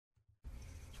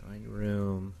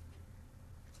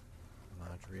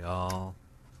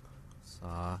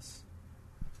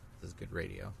Internet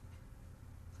Radio.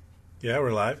 Yeah,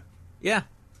 we're live. Yeah.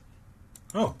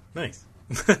 Oh, nice.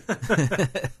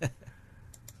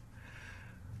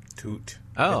 Toot.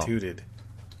 Oh. I tooted.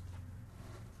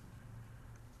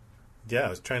 Yeah, I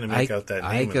was trying to make out that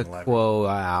name in the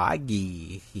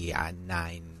library.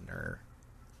 Niner.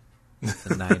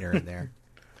 The niner in there.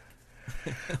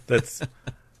 That's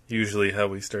usually how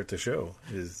we start the show,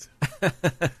 is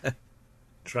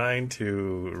trying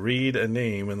to read a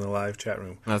name in the live chat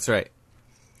room. That's right.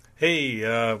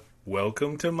 Hey,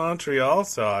 welcome to Montreal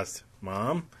Sauce,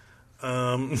 Mom.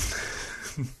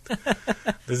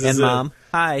 This is Mom,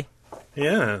 hi.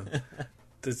 Yeah.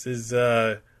 This is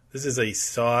a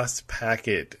sauce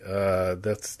packet.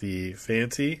 That's the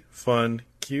fancy, fun,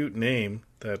 cute name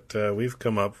that we've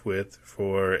come up with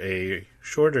for a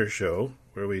shorter show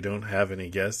where we don't have any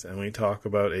guests and we talk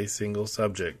about a single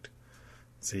subject.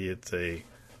 See, it's a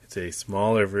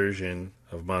smaller version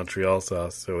of Montreal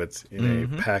Sauce, so it's in a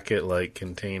packet-like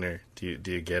container. Do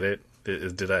you get it?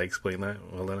 Did I explain that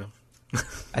well enough?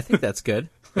 I think that's good.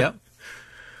 Yep.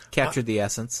 Captured the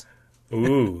essence.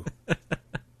 Ooh.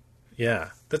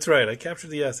 Yeah, that's right. I captured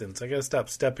the essence. I gotta stop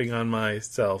stepping on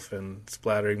myself and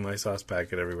splattering my sauce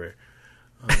packet everywhere.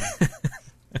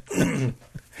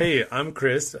 Hey, I'm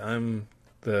Chris. I'm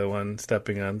the one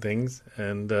stepping on things,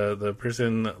 and the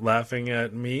person laughing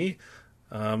at me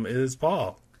is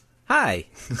Paul. Hi.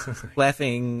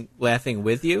 laughing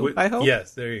with you, I hope?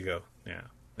 Yes, there you go. Yeah.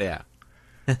 Yeah.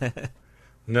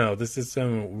 No, this is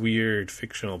some weird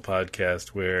fictional podcast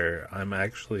where I'm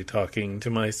actually talking to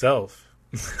myself.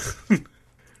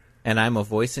 And I'm a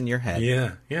voice in your head.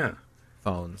 Yeah.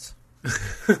 Phones.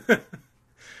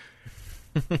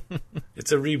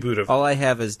 It's a reboot of... All I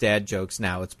have is dad jokes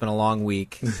now. It's been a long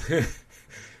week.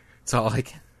 It's all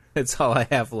I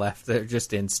have left. They're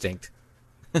just instinct.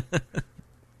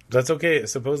 That's okay.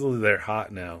 Supposedly they're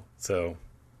hot now, so...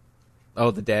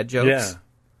 Oh, the dad jokes? Yeah.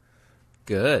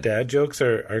 Good. Dad jokes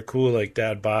are cool like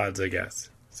dad bods, I guess.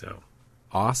 So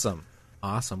Awesome.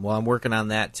 Well, I'm working on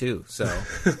that too, so...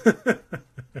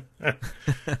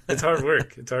 It's hard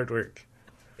work.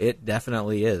 It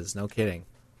definitely is. No kidding.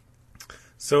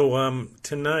 So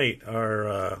tonight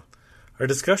our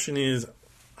discussion is,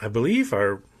 I believe,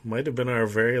 might have been our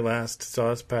very last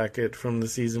sauce packet from the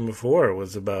season before,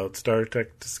 was about Star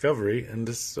Trek Discovery,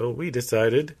 and so we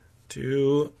decided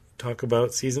to talk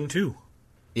about season 2.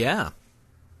 Yeah.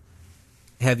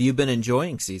 Have you been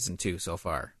enjoying season 2 so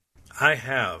far? I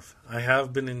have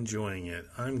been enjoying it.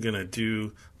 I'm gonna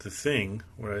do the thing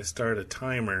where I start a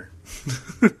timer.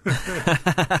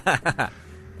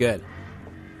 Good.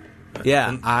 Yeah,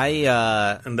 and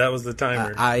that was the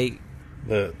timer.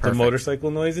 The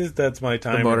motorcycle noises, that's my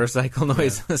timer. The motorcycle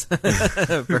noises.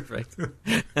 Yeah. Perfect.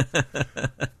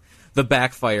 The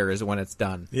backfire is when it's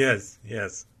done. Yes.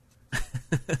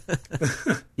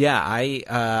 Yeah,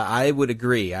 I would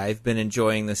agree. I've been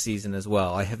enjoying the season as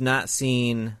well. I have not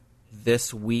seen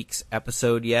this week's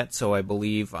episode yet, so I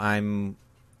believe I'm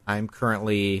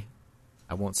currently,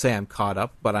 I won't say I'm caught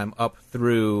up, but I'm up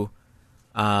through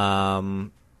the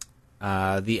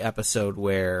episode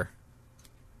where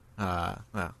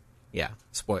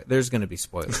there's going to be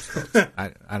spoilers, folks.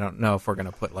 I don't know if we're going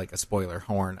to put like a spoiler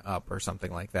horn up or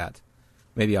something like that.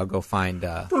 Maybe I'll go find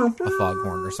a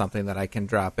foghorn or something that I can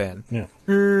drop in. Yeah.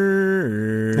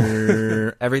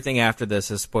 Everything after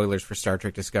this is spoilers for Star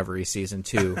Trek Discovery Season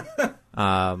 2.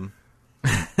 Although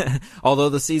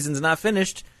the season's not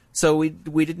finished, so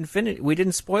we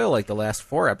didn't spoil like the last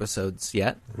 4 episodes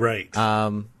yet. Right.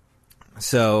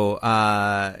 So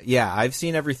I've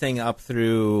seen everything up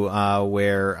through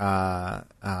where are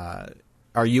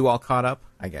you all caught up?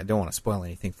 I don't want to spoil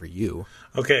anything for you.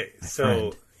 Okay, so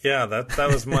friend. Yeah, that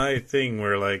was my thing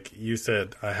where, like, you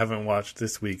said, I haven't watched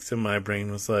this week's, and my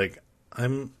brain was like, I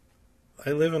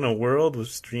live in a world with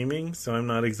streaming, so I'm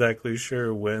not exactly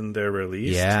sure when they're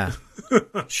released. Yeah,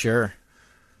 sure.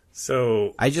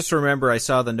 So I just remember I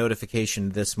saw the notification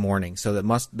this morning, so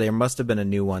there must have been a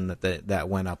new one that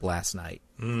went up last night.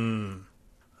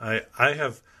 I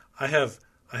have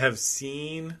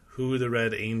seen who the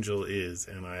Red Angel is,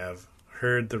 and I have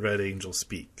heard the Red Angel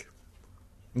speak.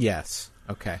 Yes.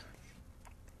 Okay.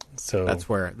 So that's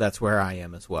where I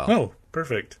am as well. Oh,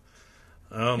 perfect.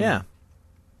 Yeah.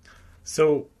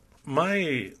 So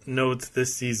my notes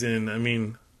this season, I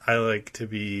mean, I like to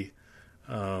be,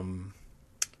 how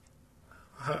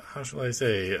shall I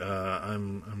say?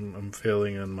 I'm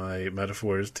failing on my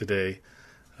metaphors today.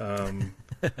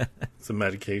 It's a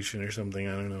medication or something.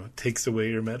 I don't know. It takes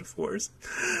away your metaphors.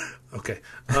 Okay.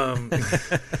 That'd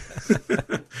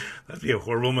be a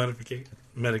horrible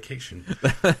medication.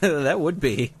 That would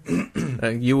be.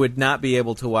 You would not be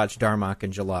able to watch Darmok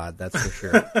and Jalad, that's for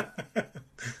sure.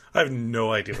 I have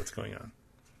no idea what's going on.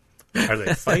 Are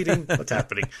they fighting? What's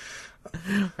happening?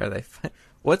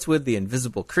 What's with the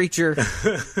invisible creature?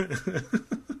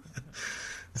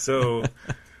 So,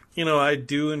 I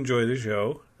do enjoy the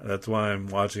show. That's why I'm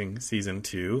watching season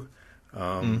 2.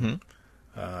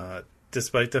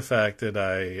 Despite the fact that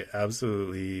I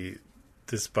absolutely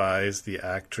despise the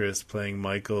actress playing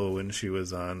Michael when she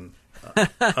was on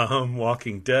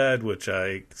Walking Dead, which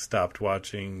I stopped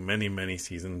watching many, many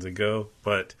seasons ago.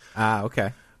 But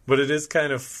okay. But it is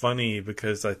kind of funny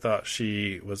because I thought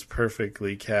she was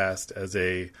perfectly cast as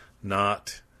a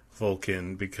not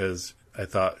Vulcan, because I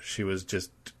thought she was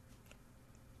just,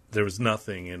 there was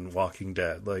nothing in Walking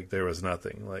Dead. Like, there was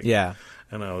nothing. Like, yeah.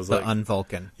 And I was the like,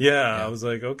 un-Vulcan. Yeah, I was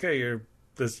like, okay, you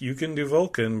can do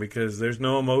Vulcan because there's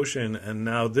no emotion. And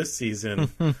now this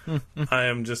season, I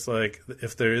am just like,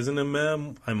 if there isn't a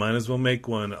meme, I might as well make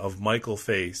one of Michael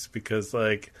face, because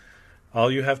like, all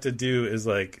you have to do is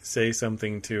like say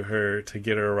something to her to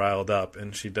get her riled up,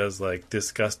 and she does like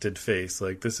disgusted face.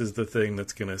 Like, this is the thing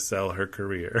that's going to sell her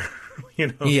career.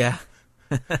 Yeah.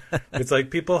 It's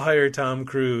like people hire Tom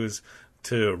Cruise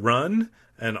to run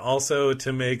and also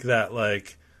to make that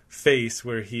like face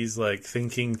where he's like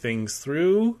thinking things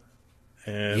through,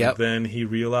 and then he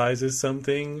realizes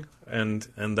something, and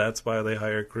that's why they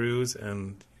hire Cruise,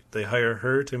 and they hire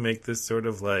her to make this sort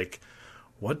of like,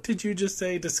 what did you just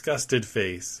say? Disgusted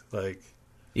face. Like,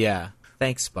 yeah.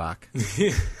 Thanks, Spock.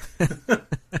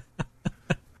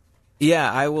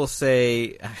 Yeah, I will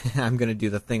say, I'm going to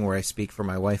do the thing where I speak for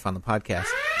my wife on the podcast.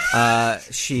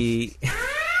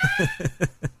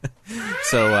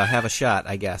 So have a shot,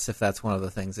 I guess, if that's one of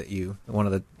the things that one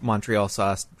of the Montreal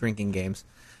sauce drinking games.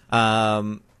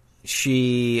 I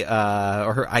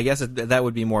guess that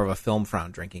would be more of a film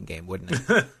frown drinking game, wouldn't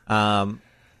it?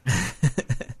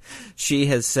 She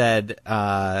has said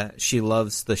she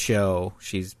loves the show.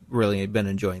 She's really been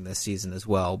enjoying this season as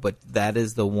well. But that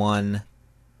is the one,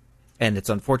 and it's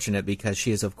unfortunate because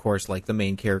she is, of course, like the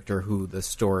main character who the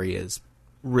story is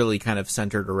really kind of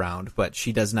centered around. But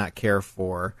she does not care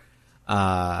for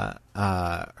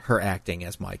her acting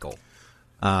as Michael.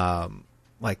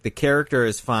 Like, the character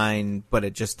is fine, but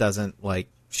it just doesn't, like,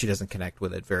 she doesn't connect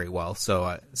with it very well.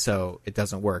 So it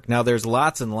doesn't work. Now, there's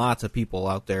lots and lots of people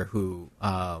out there who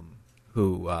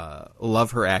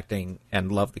love her acting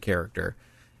and love the character,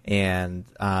 and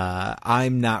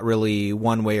I'm not really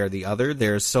one way or the other.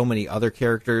 There's so many other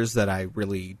characters that I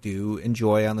really do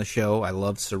enjoy on the show. I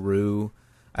love Saru.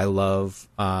 I love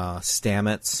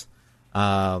Stamets.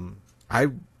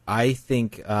 I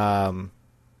think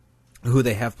who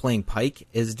they have playing Pike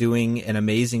is doing an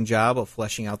amazing job of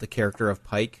fleshing out the character of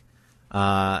Pike,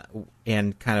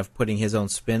 and kind of putting his own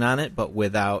spin on it, but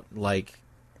without like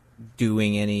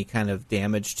doing any kind of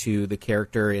damage to the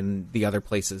character in the other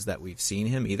places that we've seen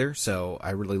him either. So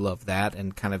I really love that,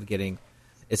 and kind of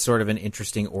it's sort of an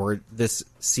interesting, this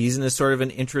season is sort of an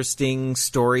interesting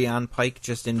story on Pike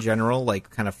just in general,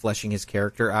 like kind of fleshing his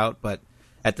character out. But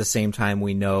at the same time,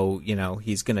 we know,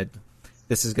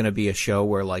 this is going to be a show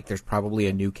where like there's probably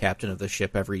a new captain of the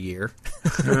ship every year,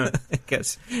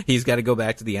 because he's got to go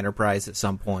back to the Enterprise at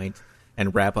some point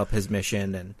and wrap up his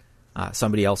mission, and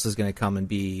somebody else is going to come and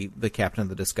be the captain of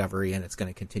the Discovery, and it's going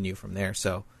to continue from there.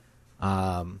 So,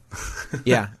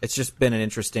 yeah, it's just been an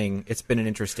interesting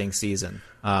season.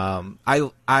 I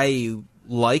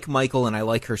like Michael, and I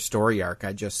like her story arc.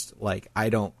 I just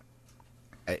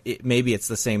maybe it's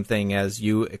the same thing as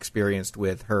you experienced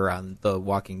with her on The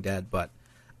Walking Dead, but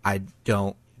I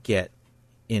don't get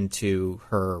into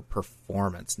her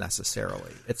performance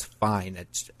necessarily. It's fine.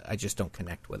 I just don't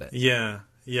connect with it. Yeah.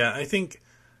 I think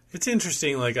it's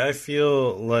interesting. Like, I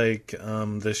feel like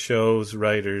the show's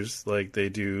writers, like, they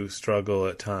do struggle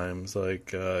at times.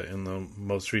 Like, in the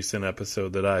most recent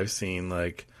episode that I've seen,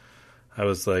 like, I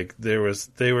was like, they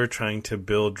were trying to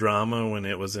build drama when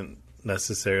it wasn't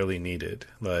necessarily needed.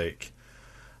 Like,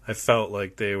 I felt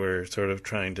like they were sort of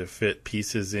trying to fit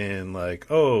pieces in, like,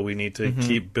 oh, we need to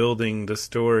keep building the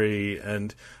story,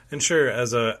 and sure,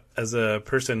 as a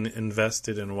person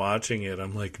invested in watching it,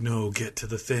 I'm like, no, get to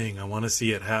the thing, I want to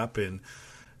see it happen.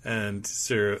 And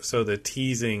so the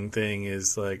teasing thing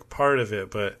is like part of it,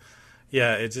 but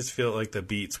yeah, it just felt like the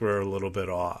beats were a little bit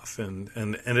off, and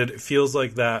it feels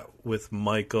like that with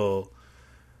Michael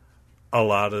a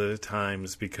lot of the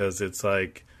times, because it's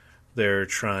like they're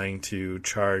trying to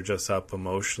charge us up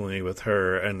emotionally with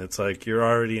her, and it's like you're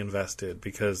already invested,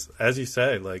 because as you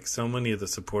said, like, so many of the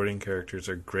supporting characters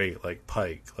are great, like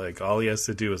Pike. Like, all he has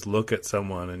to do is look at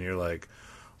someone and you're like,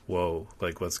 whoa,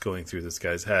 like what's going through this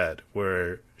guy's head?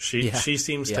 Where she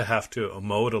seems to have to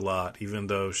emote a lot, even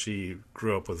though she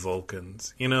grew up with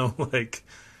Vulcans, like.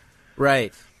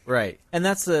 Right. And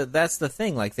that's the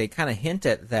thing. Like, they kind of hint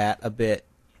at that a bit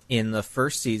in the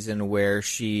first season, where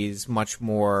she's much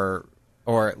more,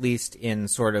 or at least in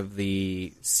sort of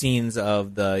the scenes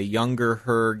of the younger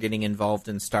her getting involved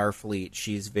in Starfleet,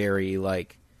 she's very,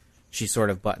 like, she sort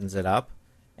of buttons it up.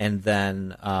 And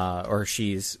then, or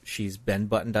she's been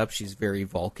buttoned up. She's very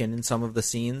Vulcan in some of the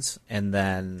scenes. And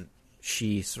then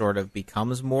she sort of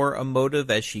becomes more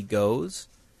emotive as she goes.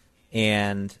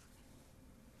 And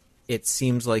it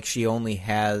seems like she only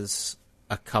has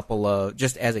a couple of,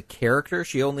 just as a character,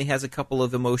 she only has a couple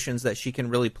of emotions that she can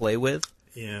really play with.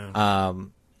 Yeah.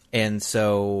 And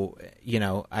so,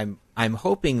 I'm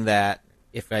hoping that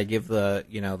if I give the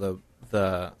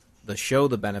show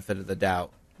the benefit of the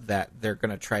doubt, that they're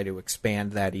going to try to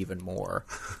expand that even more.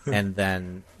 And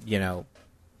then,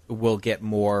 we'll get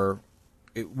more,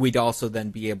 we'd also then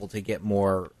be able to get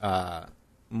more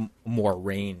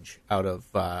range out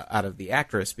of the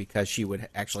actress, because she would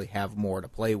actually have more to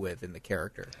play with in the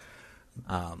character.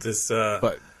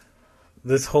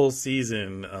 This whole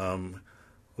season,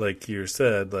 like you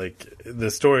said, like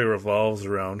the story revolves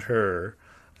around her,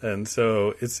 and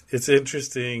so it's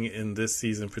interesting in this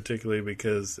season particularly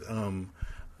because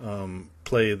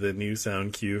play the new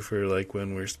sound cue for like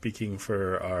when we're speaking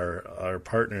for our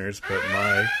partners, but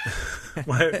my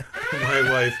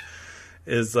wife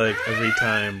is like, every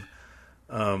time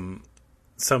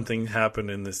something happened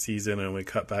in the season and we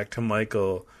cut back to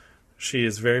Michael, she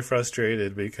is very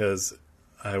frustrated because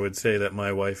I would say that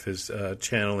my wife is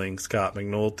channeling Scott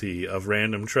McNulty of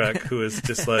Random Trek, who is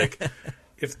just like,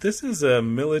 if this is a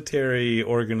military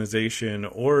organization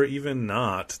or even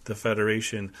not the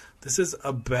Federation, this is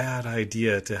a bad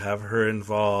idea to have her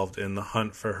involved in the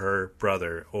hunt for her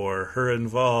brother, or her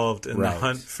involved in the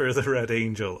hunt for the Red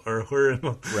Angel, or her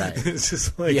right. It's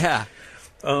just like,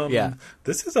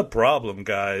 this is a problem,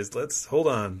 guys. Let's hold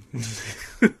on.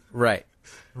 Right.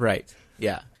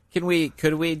 Yeah. Could we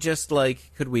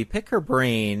pick her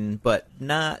brain, but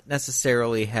not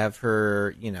necessarily have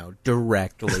her,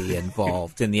 directly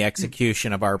involved in the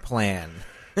execution of our plan?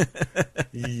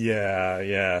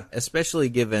 Yeah. Especially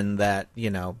given that,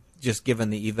 just given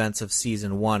the events of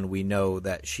season 1, we know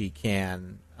that she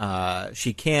can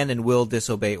and will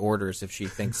disobey orders if she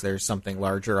thinks there's something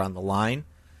larger on the line.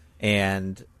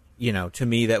 And, to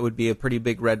me, that would be a pretty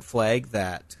big red flag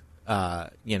that,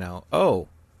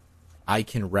 I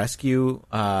can rescue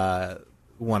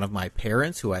one of my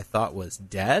parents who I thought was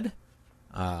dead.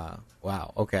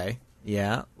 Wow. Okay.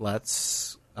 Yeah.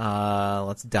 Let's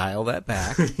dial that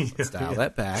back.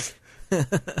 That back.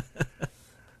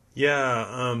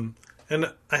 Yeah.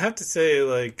 And I have to say,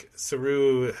 like,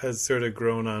 Saru has sort of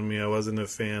grown on me. I wasn't a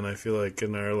fan, I feel like,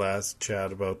 in our last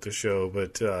chat about the show,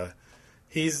 but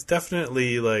he's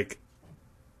definitely, like,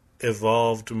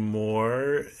 evolved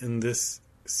more in this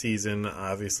season.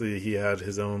 Obviously he had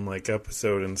his own like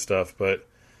episode and stuff, but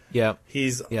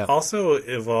he's also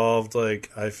evolved,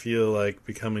 like, I feel like,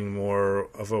 becoming more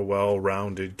of a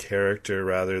well-rounded character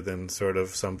rather than sort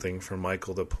of something for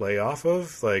Michael to play off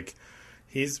of. Like,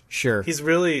 he's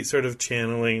really sort of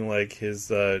channeling like his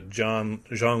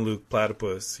Jean-Luc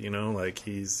Platypus, like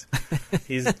he's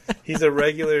a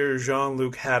regular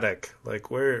Jean-Luc Haddock.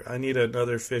 Like, where I need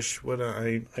another fish, what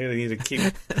I need to keep.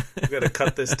 We got to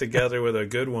cut this together with a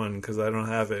good one because I don't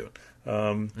have it.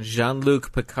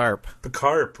 Jean-Luc Picard.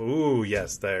 Picard. Ooh,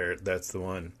 yes, that's the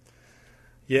one.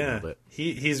 Yeah,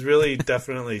 he's really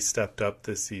definitely stepped up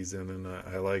this season, and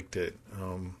I liked it.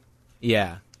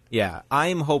 Yeah,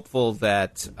 I'm hopeful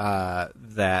that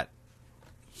that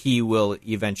he will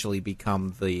eventually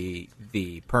become the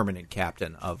permanent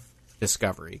captain of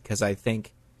Discovery, because I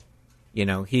think,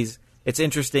 it's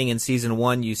interesting in season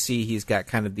 1 you see he's got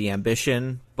kind of the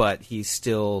ambition, but he's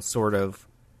still sort of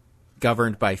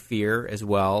governed by fear as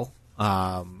well.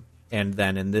 And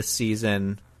then in this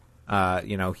season,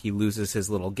 he loses his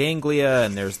little ganglia,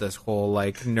 and there's this whole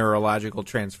like neurological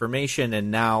transformation,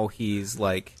 and now he's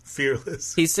like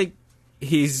fearless.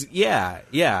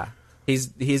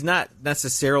 He's not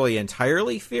necessarily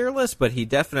entirely fearless, but he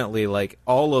definitely, like,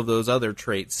 all of those other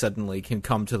traits suddenly can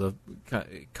come to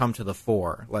the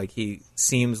fore. Like, he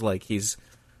seems like he's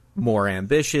more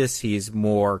ambitious, he's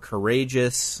more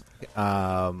courageous.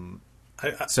 I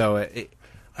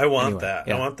want that.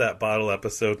 Yeah. I want that bottle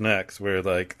episode next, where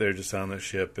like they're just on the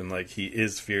ship and like he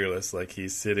is fearless. Like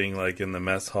he's sitting like in the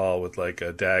mess hall with like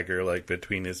a dagger like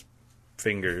between his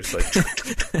fingers, like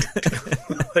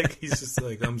like he's just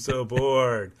like, I'm so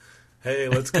bored. Hey,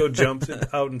 let's go jump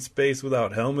out in space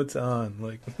without helmets on.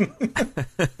 Like,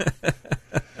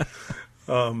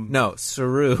 no,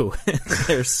 Saru,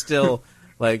 there's still,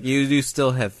 like, you do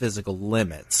still have physical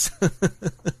limits.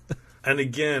 and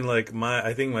again, like,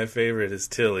 I think my favorite is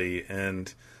Tilly,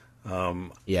 and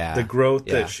the growth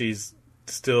that she's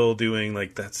still doing,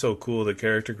 like, that's so cool, the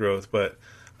character growth. But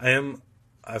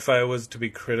if I was to be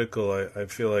critical, I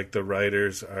feel like the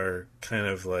writers are kind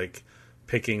of like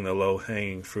picking the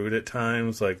low-hanging fruit at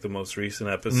times. Like the most recent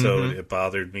episode, it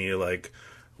bothered me, like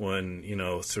when,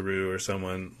 Saru or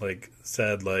someone like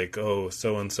said like, oh,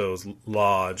 so-and-so's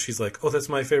law, and she's like, oh, that's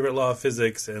my favorite law of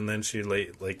physics, and then she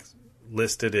like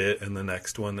listed it in the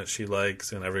next one that she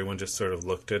likes, and everyone just sort of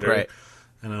looked at her. Right.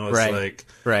 And I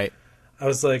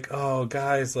was like, oh,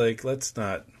 guys, like, let's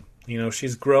not,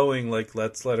 she's growing, like,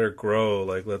 let's let her grow,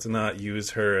 like, let's not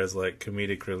use her as like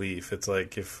comedic relief. It's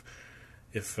like if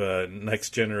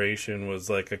Next Generation was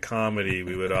like a comedy,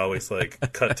 we would always like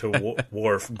cut to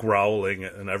Worf growling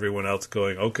and everyone else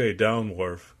going, okay, down,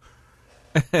 Worf.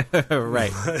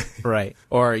 Right.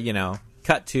 Or,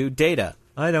 cut to Data.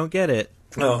 I don't get it.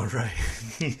 Oh, right.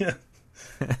 Yeah.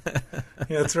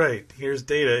 Yeah, that's right. Here's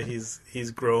Data.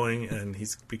 He's growing and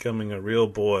he's becoming a real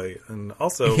boy. And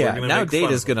also, we're gonna now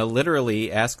Data's going to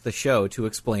literally ask the show to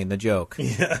explain the joke.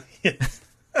 Yeah.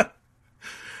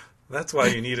 That's why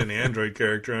you need an android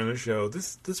character on the show.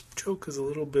 This joke is a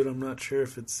little bit, I'm not sure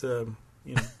if it's,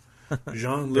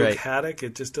 Jean-Luc Haddock.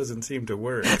 It just doesn't seem to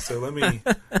work. So let me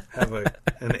have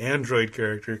an android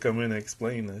character come in and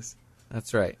explain this.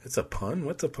 That's right. It's a pun?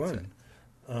 What's a pun?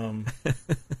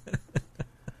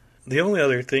 The only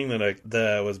other thing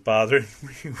that was bothering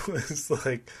me was,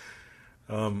 like,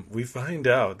 we find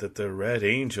out that the Red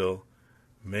Angel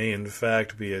may in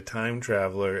fact be a time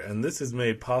traveler, and this is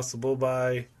made possible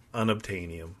by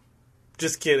unobtainium.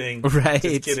 Just kidding. Right.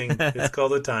 Just kidding. It's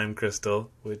called a time crystal.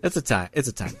 It's a time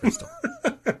crystal.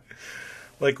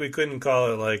 Like, we couldn't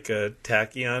call it like a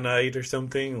tachionite or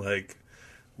something, like.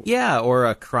 Yeah, or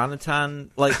a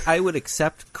chronoton. Like, I would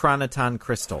accept chronoton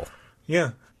crystal.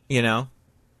 Yeah.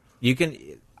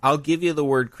 I'll give you the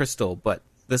word crystal, but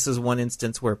this is one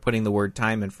instance where putting the word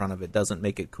time in front of it doesn't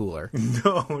make it cooler.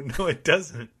 No, it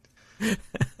doesn't.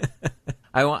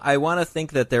 I want to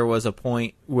think that there was a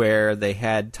point where they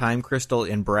had time crystal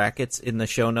in brackets in the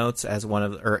show notes as one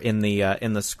of, or in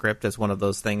the script as one of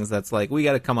those things that's like, we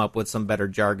got to come up with some better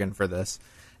jargon for this.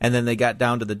 And then they got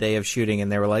down to the day of shooting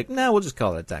and they were like, no, we'll just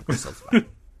call it a time crystal.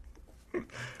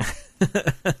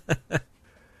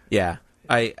 Yeah,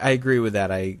 I agree with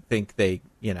that. I think they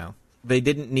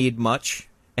didn't need much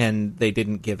and they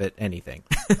didn't give it anything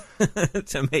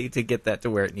to get that to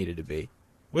where it needed to be.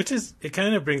 It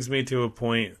kind of brings me to a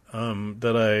point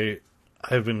that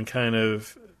I've been kind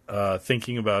of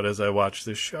thinking about as I watch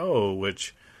the show,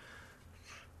 which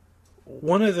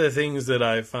one of the things that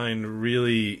I find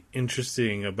really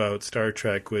interesting about Star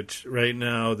Trek, which right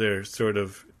now they're sort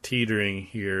of teetering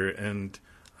here, and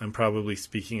I'm probably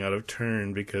speaking out of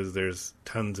turn because there's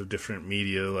tons of different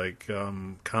media like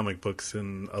comic books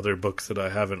and other books that I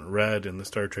haven't read in the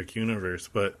Star Trek universe,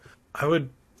 but I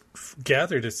would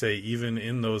gather to say, even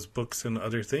in those books and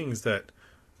other things, that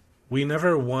we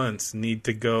never once need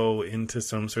to go into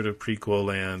some sort of prequel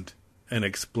land and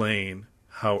explain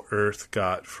how Earth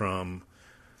got from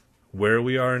where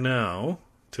we are now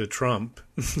to Trump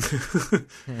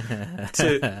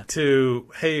to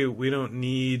hey, we don't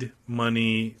need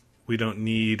money, we don't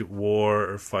need war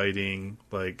or fighting,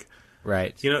 like,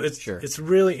 right. It's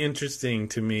really interesting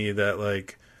to me that,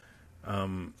 like,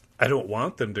 I don't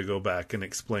want them to go back and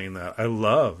explain that. I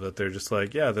love that they're just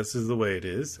like, yeah, this is the way it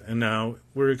is, and now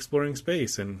we're exploring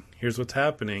space, and here's what's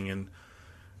happening. And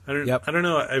I don't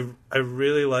know. I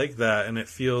really like that, and it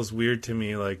feels weird to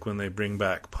me, like when they bring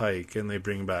back Pike and they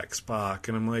bring back Spock,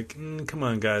 and I'm like, come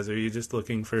on, guys, are you just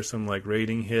looking for some like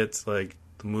rating hits, like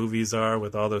the movies are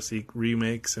with all those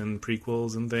remakes and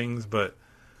prequels and things? But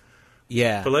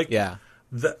yeah,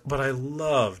 but I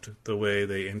loved the way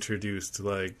they introduced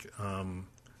like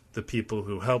the people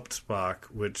who helped Spock,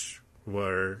 which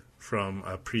were from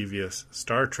a previous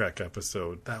Star Trek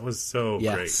episode. That was so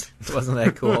great. Wasn't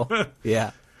that cool?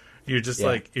 Yeah. You're just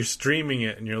like, you're streaming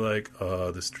it and you're like,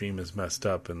 oh, the stream is messed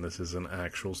up and this is an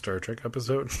actual Star Trek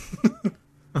episode.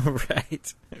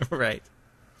 Right.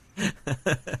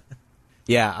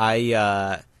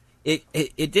 Yeah,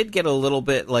 it did get a little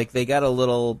bit, like, they got a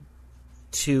little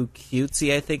too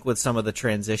cutesy, I think, with some of the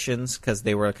transitions, because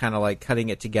they were kind of like cutting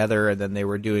it together, and then they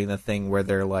were doing the thing where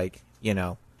they're like,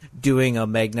 doing a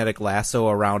magnetic lasso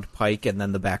around Pike, and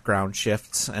then the background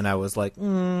shifts, and I was like,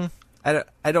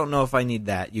 I don't know if I need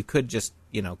that. You could just,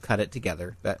 cut it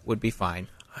together. That would be fine.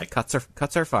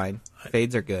 Cuts are fine.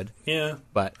 Fades are good. Yeah,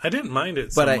 but I didn't mind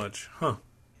it so much. Huh.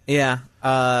 Yeah.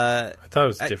 I thought it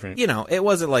was different. It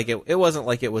wasn't like it wasn't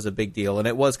like it was a big deal, and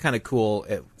it was kind of cool.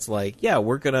 It's like, yeah,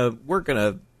 we're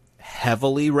gonna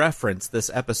heavily reference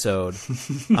this episode,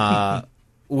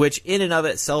 which in and of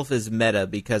itself is meta,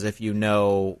 because if you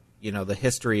know the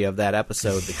history of that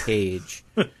episode, The Cage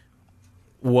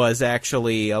was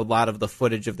actually, a lot of the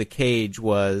footage of The Cage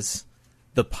was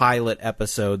the pilot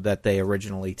episode that they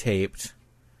originally taped,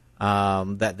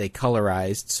 that they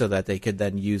colorized so that they could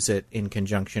then use it in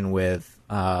conjunction with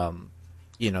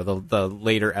the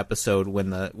later episode when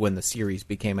the series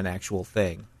became an actual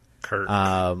thing. Kirk.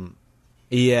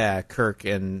 Kirk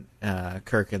and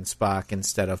Spock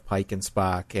instead of Pike and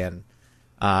Spock, and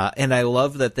I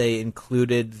love that they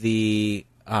included the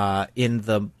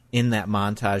in that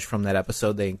montage from that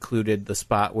episode, they included the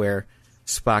spot where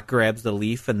Spock grabs the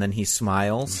leaf and then he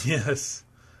smiles. Yes.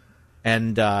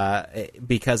 And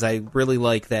because I really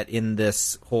like that in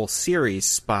this whole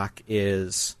series, Spock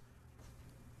is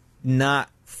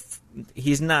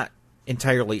he's not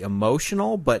entirely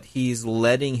emotional, but he's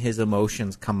letting his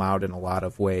emotions come out in a lot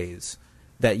of ways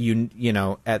that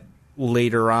at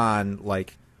later on,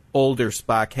 like, older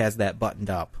Spock has that buttoned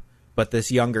up, but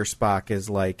this younger Spock is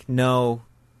like, no.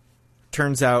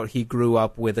 Turns out he grew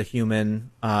up with a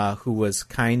human who was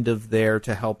kind of there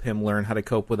to help him learn how to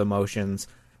cope with emotions.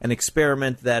 An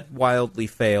experiment that wildly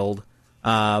failed,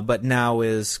 but now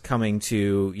is coming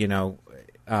to,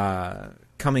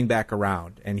 coming back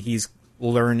around. And he's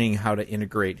learning how to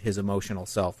integrate his emotional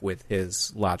self with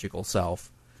his logical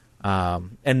self.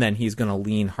 And then he's going to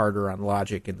lean harder on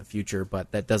logic in the future,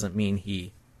 but that doesn't mean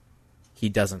he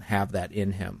doesn't have that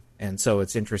in him. And so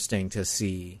it's interesting to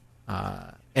see...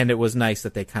 and it was nice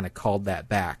that they kind of called that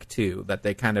back, too, that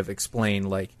they kind of explained,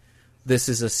 like, this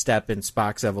is a step in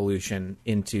Spock's evolution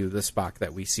into the Spock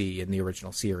that we see in the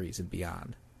original series and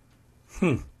beyond.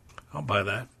 I'll buy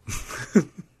that.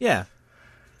 Yeah.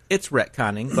 It's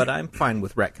retconning, but I'm fine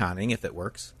with retconning if it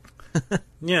works.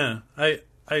 Yeah. I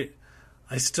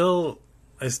still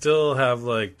have,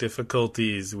 like,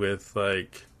 difficulties with,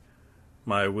 like,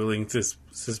 my willing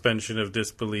suspension of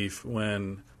disbelief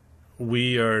when...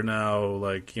 we are now,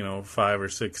 like, 5 or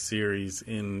 6 series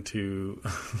into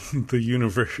the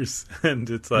universe, and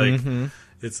it's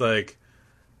like,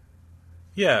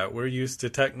 yeah, we're used to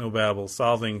technobabble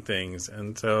solving things,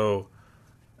 and so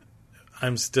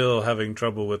I'm still having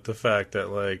trouble with the fact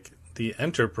that, like, the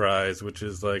Enterprise, which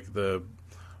is, like, the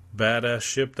badass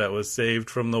ship that was saved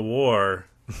from the war,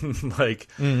 like,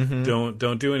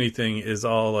 don't do anything, is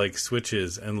all, like,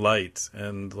 switches and lights,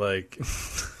 and, like,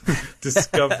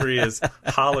 Discovery is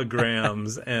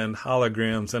holograms and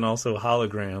also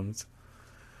holograms.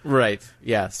 Right,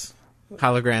 yes.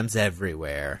 Holograms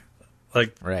everywhere.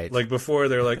 Like, right. Like, before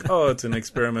they're like, oh, it's an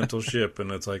experimental ship,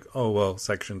 and it's like, oh, well,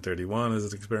 Section 31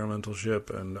 is an experimental ship,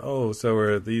 and oh, so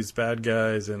are these bad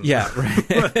guys, and... Yeah,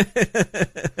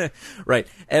 right. Right.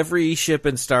 Every ship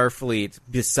in Starfleet,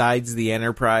 besides the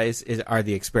Enterprise, are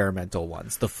the experimental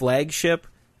ones. The flagship,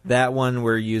 that one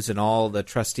we're using all the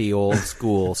trusty old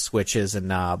school switches and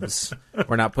knobs.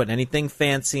 We're not putting anything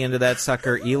fancy into that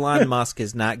sucker. Elon Musk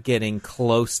is not getting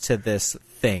close to this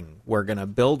thing. We're going to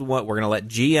build what we're going to let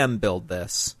GM build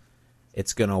this.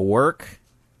 It's going to work.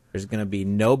 There's going to be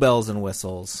no bells and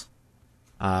whistles.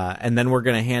 And then we're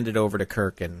going to hand it over to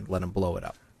Kirk and let him blow it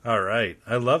up. All right.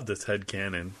 I love this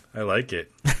headcanon. I like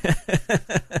it.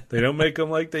 They don't make them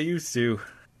like they used to.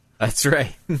 That's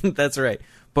right. That's right.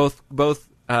 Both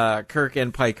Kirk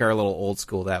and Pike are a little old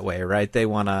school that way, right? They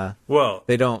want to... Well...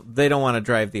 They don't want to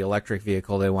drive the electric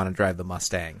vehicle. They want to drive the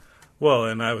Mustang. Well,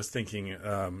 and I was thinking,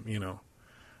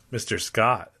 Mr.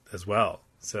 Scott as well,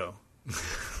 so...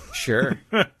 Sure.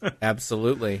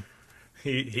 Absolutely.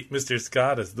 He Mr.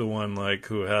 Scott is the one, like,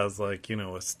 who has, like,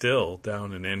 a still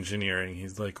down in engineering.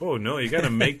 He's like, oh no, you got to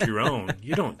make your own.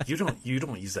 You don't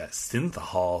use that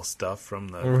synthahol stuff from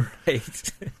the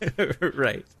right.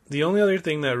 Right. The only other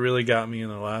thing that really got me in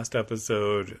the last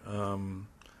episode,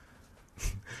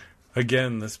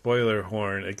 again, the spoiler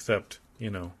horn, except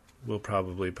we'll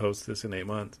probably post this in 8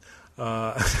 months.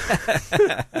 That's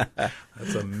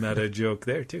a meta joke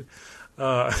there too.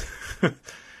 But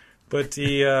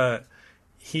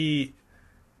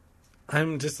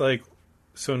I'm just like,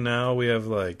 so now we have,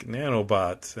 like,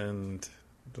 nanobots, and,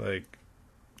 like,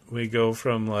 we go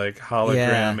from, like,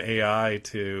 hologram AI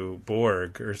to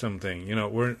Borg or something.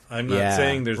 I'm not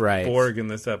saying there's Borg in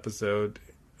this episode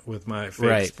with my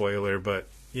fake spoiler, but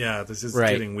yeah, this is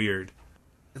getting weird.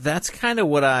 That's kind of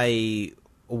what I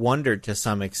wondered to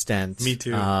some extent. Me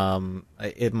too.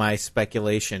 My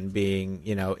speculation being,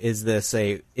 is this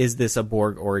a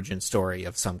Borg origin story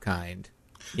of some kind?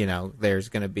 There's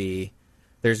going to be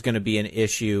an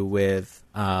issue with,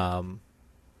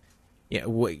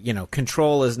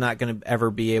 Control is not going to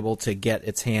ever be able to get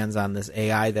its hands on this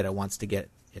AI that it wants to get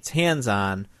its hands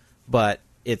on, but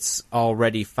it's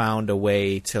already found a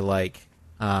way to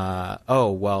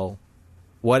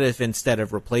what if instead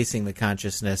of replacing the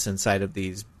consciousness inside of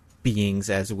these beings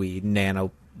as we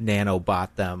nanobot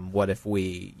them, what if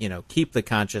we, keep the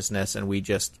consciousness and we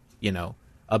just,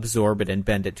 absorb it and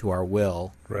bend it to our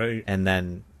will. Right. And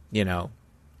then,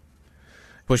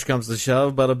 push comes to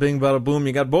shove, bada bing, bada boom,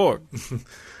 you got Borg.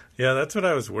 Yeah, that's what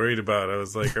I was worried about. I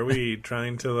was like, are we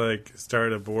trying to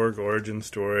start a Borg origin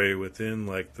story within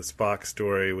the Spock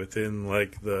story, within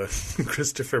the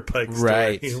Christopher Pike story?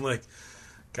 Right. I'm like,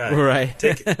 God, right.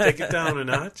 take it down a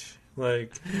notch.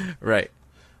 Right.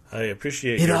 I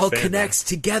appreciate it your all fandom. connects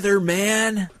together,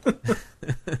 man.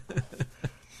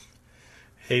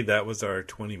 Hey, that was our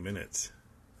 20 minutes.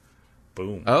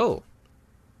 Boom. Oh.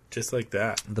 Just like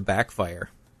that. The backfire.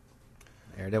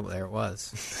 There it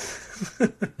was.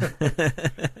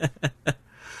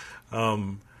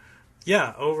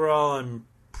 Yeah, overall, I'm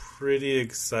pretty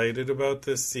excited about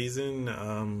this season.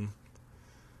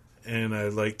 And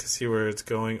I'd like to see where it's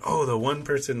going. Oh, the one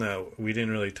person that we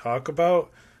didn't really talk about,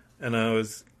 and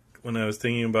when I was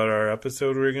thinking about our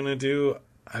episode we were going to do,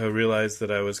 I realized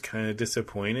that I was kind of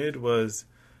disappointed, was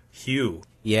Hugh.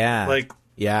 Yeah.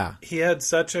 Yeah. He had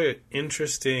such an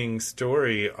interesting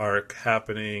story arc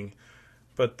happening,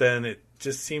 but then it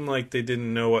just seemed like they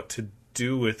didn't know what to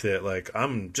do with it.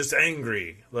 I'm just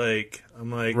angry. I'm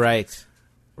like... Right.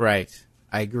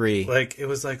 I agree. It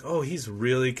was oh, he's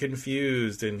really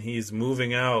confused and he's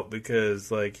moving out because,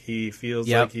 he feels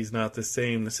like he's not the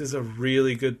same. This is a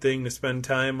really good thing to spend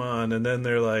time on. And then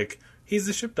they're like, he's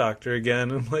the ship doctor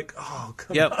again. And I'm like, oh,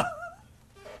 come on.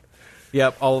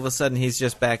 Yep, all of a sudden he's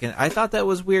just back in... I thought that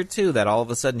was weird, too, that all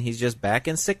of a sudden he's just back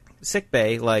in sick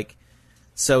bay.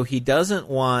 So he doesn't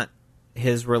want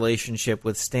his relationship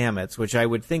with Stamets, which I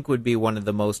would think would be one of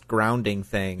the most grounding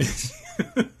things.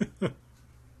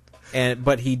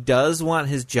 But he does want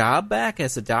his job back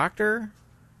as a doctor.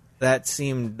 That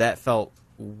felt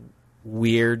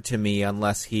weird to me,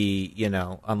 unless he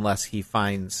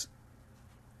finds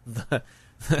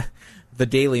the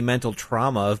daily mental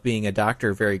trauma of being a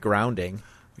doctor very grounding.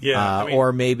 Yeah,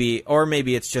 or maybe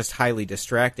it's just highly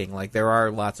distracting. There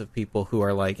are lots of people who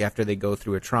are after they go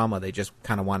through a trauma, they just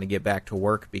kind of want to get back to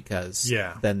work because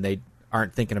then they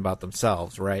aren't thinking about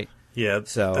themselves, right? Yeah,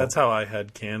 so that's how I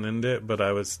had canoned it, but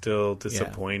I was still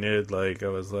disappointed. I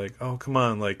was like, oh, come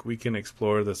on, we can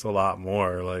explore this a lot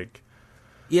more.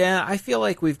 Yeah, I feel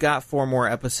like we've got 4 more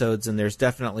episodes, and there's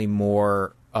definitely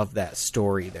more of that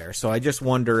story there. So I just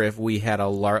wonder if we had a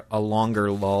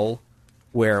longer lull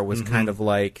where it was kind of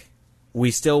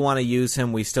we still want to use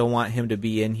him, we still want him to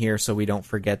be in here so we don't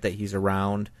forget that he's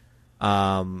around,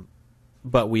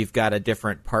 but we've got a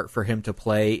different part for him to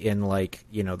play in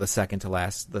the second to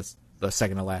last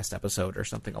episode or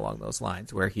something along those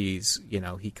lines, where he's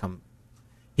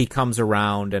he comes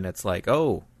around and it's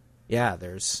oh yeah,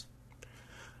 there's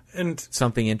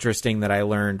something interesting that I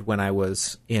learned when I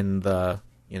was in the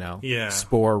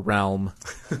spore realm,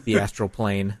 the astral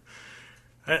plane.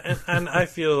 And I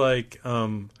feel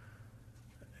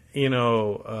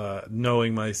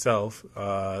knowing myself,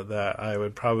 that I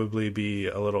would probably be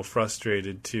a little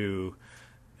frustrated too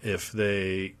if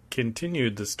they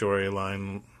continued the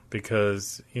storyline,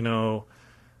 because,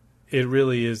 it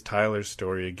really is Tyler's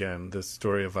story again, this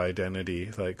story of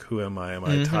identity. Who am I? Am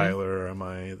I Tyler, or am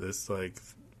I this,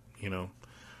 Klingon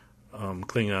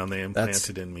they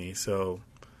implanted in me? So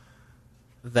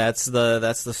that's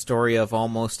the story of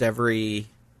almost every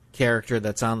character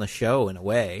that's on the show, in a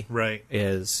way. Right.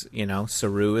 Is,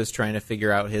 Saru is trying to figure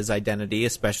out his identity,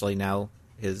 especially now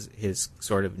his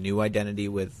sort of new identity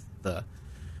with the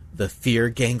fear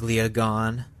ganglia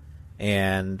gone,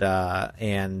 and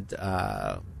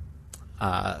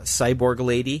cyborg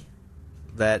lady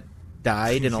that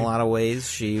died in a lot of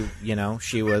ways. She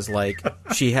was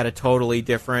she had a totally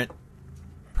different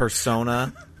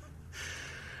persona.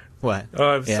 What? Oh,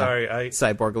 I'm sorry.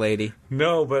 Cyborg lady.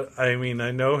 No, but I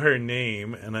know her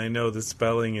name, and I know the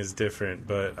spelling is different,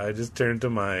 but I just turned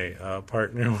to my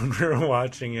partner when we were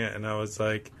watching it, and I was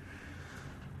like,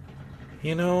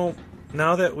 now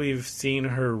that we've seen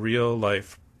her real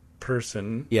life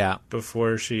person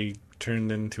before she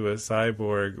turned into a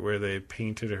cyborg, where they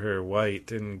painted her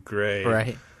white and gray.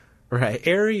 Right.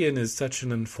 Arian is such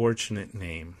an unfortunate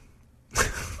name.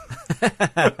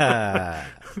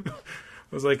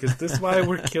 was like, is this why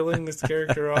we're killing this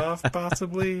character off?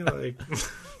 Possibly, like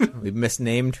we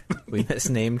misnamed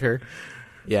her.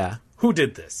 Yeah, who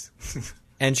did this?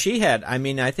 And she had,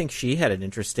 I think she had an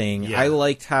interesting. Yeah. I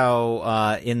liked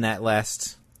how in that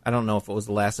last. I don't know if it was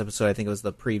the last episode. I think it was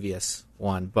the previous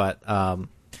one, but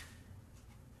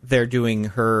they're doing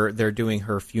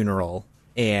her funeral,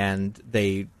 and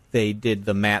they did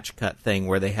the match cut thing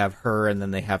where they have her and then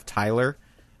they have Tyler,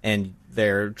 and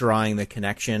they're drawing the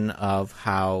connection of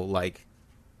how like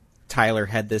Tyler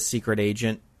had this secret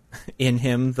agent in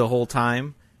him the whole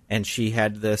time, and she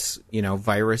had this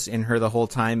virus in her the whole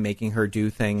time, making her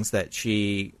do things that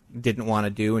she didn't want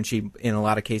to do, and she in a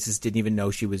lot of cases didn't even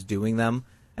know she was doing them.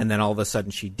 And then all of a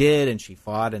sudden she did, and she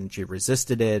fought, and she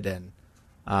resisted it, and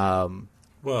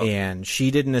and she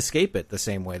didn't escape it the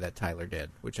same way that Tyler did,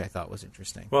 which I thought was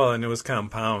interesting. Well, and it was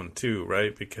compound too,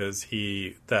 right? Because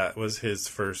that was his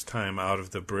first time out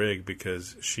of the brig,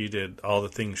 because she did all the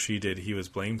things she did, he was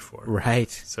blamed for. Right.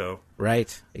 So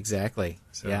right, exactly.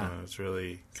 So yeah, it was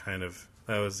really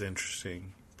that was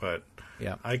interesting, but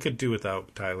yeah, I could do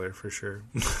without Tyler for sure.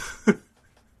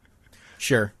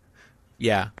 Sure.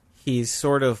 Yeah. He's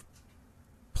sort of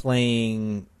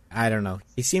playing, I don't know.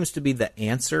 He seems to be the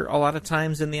answer a lot of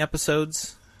times in the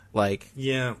episodes. Like,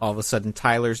 yeah, all of a sudden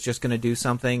Tyler's just going to do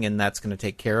something and that's going to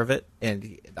take care of it.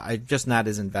 And I'm just not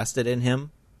as invested in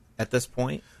him at this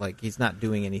point. Like, he's not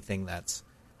doing anything that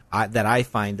I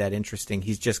find that interesting.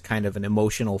 He's just kind of an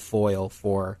emotional foil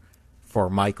for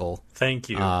Michael. Thank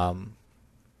you.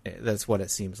 That's what it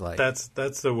seems like.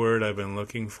 That's the word I've been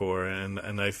looking for,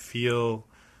 and I feel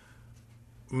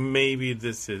maybe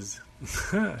this is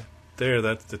there.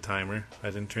 That's the timer. I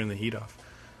didn't turn the heat off.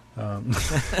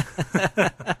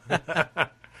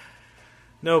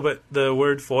 No, but the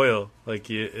word foil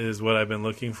is what I've been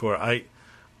looking for. I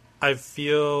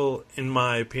feel, in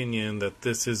my opinion, that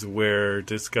this is where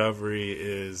Discovery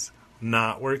is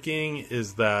not working.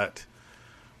 Is that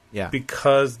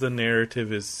because the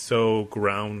narrative is so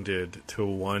grounded to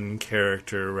one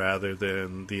character rather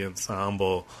than the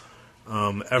ensemble.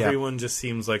 Everyone just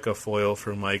seems like a foil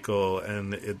for Michael,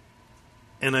 and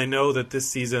I know that this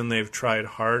season they've tried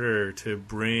harder to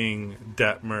bring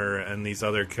Detmer and these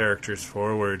other characters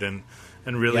forward and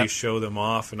really show them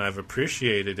off, and I've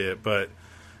appreciated it, but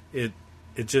it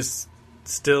just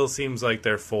still seems like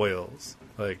they're foils,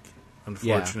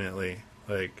 unfortunately,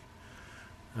 and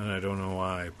I don't know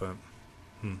why, but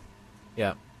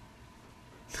yeah.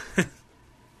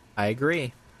 I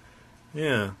agree.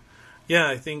 Yeah,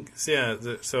 I think,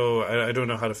 so I don't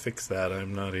know how to fix that.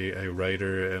 I'm not a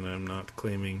writer, and I'm not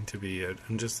claiming to be.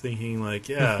 I'm just thinking,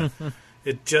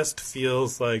 it just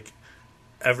feels like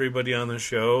everybody on the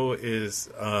show is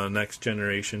next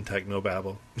generation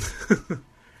technobabble.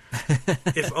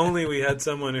 If only we had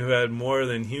someone who had more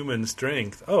than human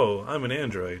strength. Oh, I'm an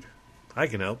android. I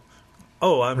can help.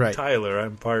 Oh, I'm Tyler.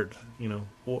 I'm part,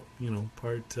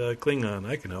 part Klingon.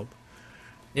 I can help.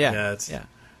 Yeah, it's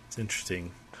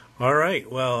interesting. All right.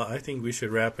 Well, I think we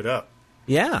should wrap it up.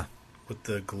 Yeah. With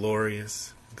the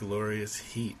glorious, glorious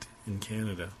heat in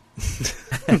Canada.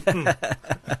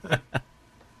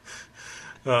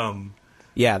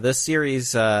 Yeah, this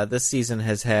series, this season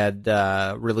has had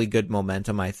really good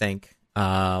momentum, I think.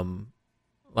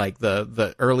 Like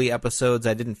the early episodes,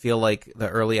 I didn't feel like the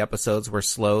early episodes were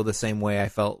slow the same way I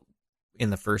felt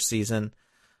in the first season.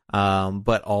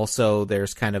 But also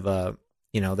there's kind of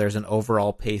there's an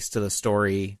overall pace to the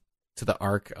story, to the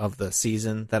arc of the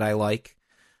season that I like.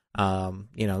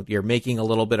 You're making a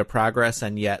little bit of progress,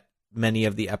 and yet many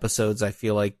of the episodes I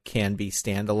feel like can be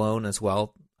standalone as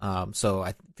well. So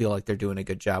I feel like they're doing a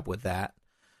good job with that.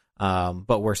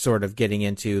 But we're sort of getting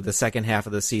into the second half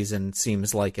of the season.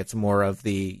 Seems like it's more of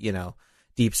the,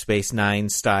 Deep Space Nine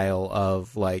style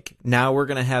of now we're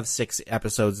going to have 6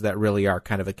 episodes that really are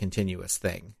kind of a continuous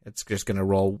thing. It's just going to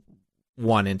roll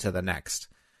one into the next.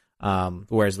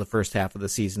 Whereas the first half of the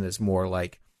season is more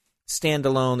like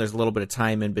standalone. There's a little bit of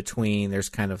time in between. There's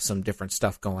kind of some different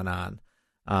stuff going on.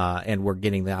 And we're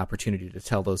getting the opportunity to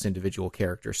tell those individual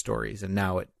character stories. And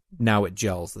now it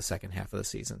gels the second half of the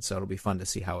season. So it'll be fun to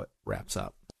see how it wraps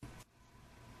up.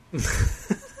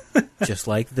 Just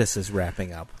like this is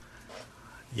wrapping up.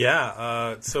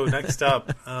 Yeah. So next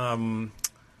up, I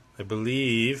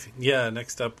believe,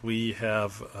 next up we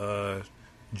have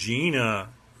Gina,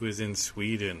 who is in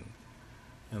Sweden.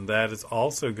 And that is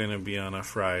also going to be on a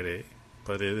Friday,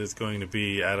 but it is going to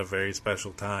be at a very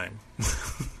special time.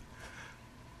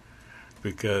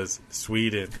 Because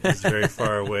Sweden is very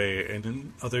far away and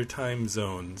in other time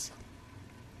zones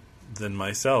than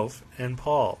myself and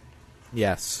Paul.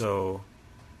 Yes. So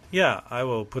Yeah, I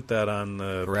will put that on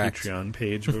the Correct. Patreon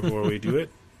page before we do it,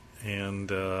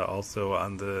 and also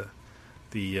on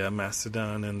the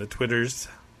Mastodon and the Twitters.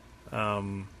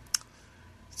 So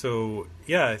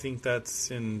yeah, I think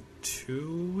that's in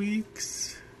 2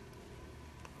 weeks.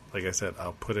 Like I said,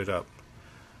 I'll put it up,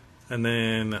 and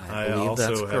then I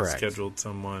also have scheduled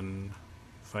someone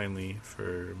finally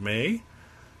for May.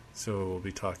 So we'll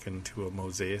be talking to a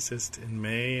mosaicist in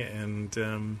May,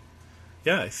 and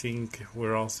yeah, I think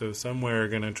we're also somewhere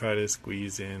going to try to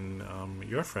squeeze in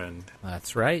your friend.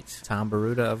 That's right, Tom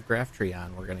Baruta of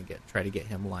Graphtreon. We're going to try to get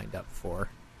him lined up for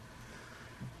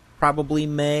probably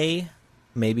May,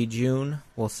 maybe June.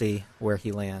 We'll see where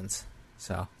he lands.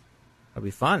 So it'll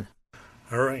be fun.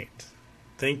 All right.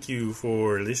 Thank you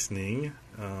for listening.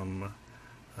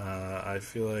 I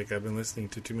feel like I've been listening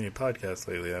to too many podcasts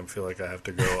lately. I feel like I have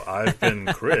to go. I've been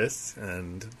Chris,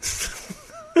 and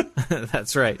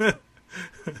that's right.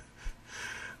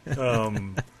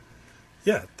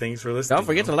 Yeah, thanks for listening. Don't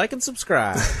forget to like and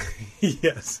subscribe.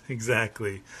 Yes,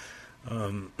 exactly.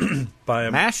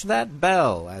 Mash that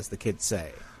bell, as the kids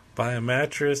say. Buy a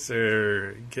mattress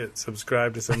or get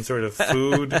subscribed to some sort of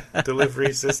food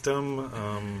delivery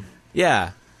system.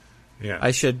 Yeah. Yeah.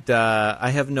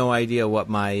 I have no idea what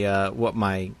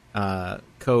my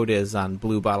code is on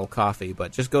Blue Bottle Coffee,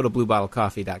 but just go to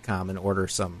bluebottlecoffee.com and order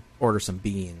some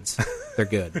beans. They're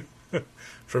good.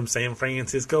 From San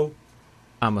Francisco?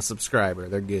 I'm a subscriber.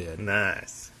 They're good.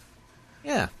 Nice.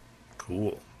 Yeah.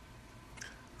 Cool.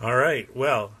 All right.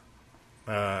 Well,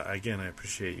 again, I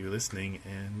appreciate you listening,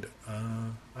 and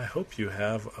I hope you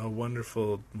have a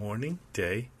wonderful morning,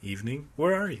 day, evening.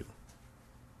 Where are you?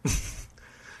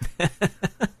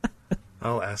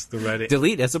 I'll ask the red...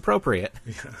 Delete as appropriate.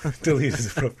 Yeah, delete as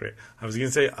appropriate. I was going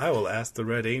to say, I will ask the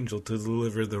red angel to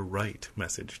deliver the right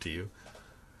message to you.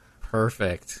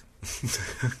 Perfect.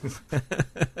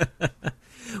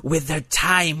 With their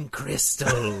time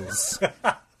crystals.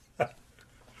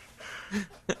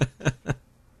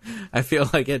 I feel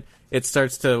like it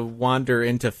starts to wander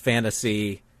into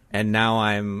fantasy, and now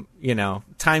I'm,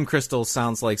 time crystals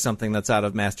sounds like something that's out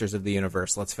of Masters of the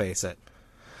Universe, let's face it.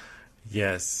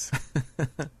 Yes.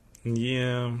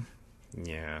 Yeah.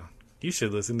 You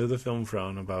should listen to the Film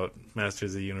Throne about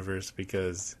Masters of the Universe,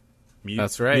 because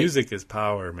that's right. Music is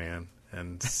power, man.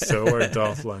 And so are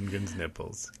Dolph Lundgren's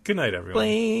nipples. Good night, everyone.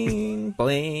 Bling,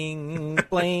 bling,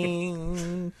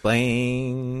 bling,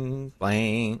 bling,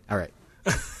 bling. All right.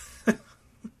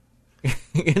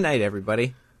 Good night,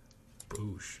 everybody.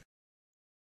 Boosh.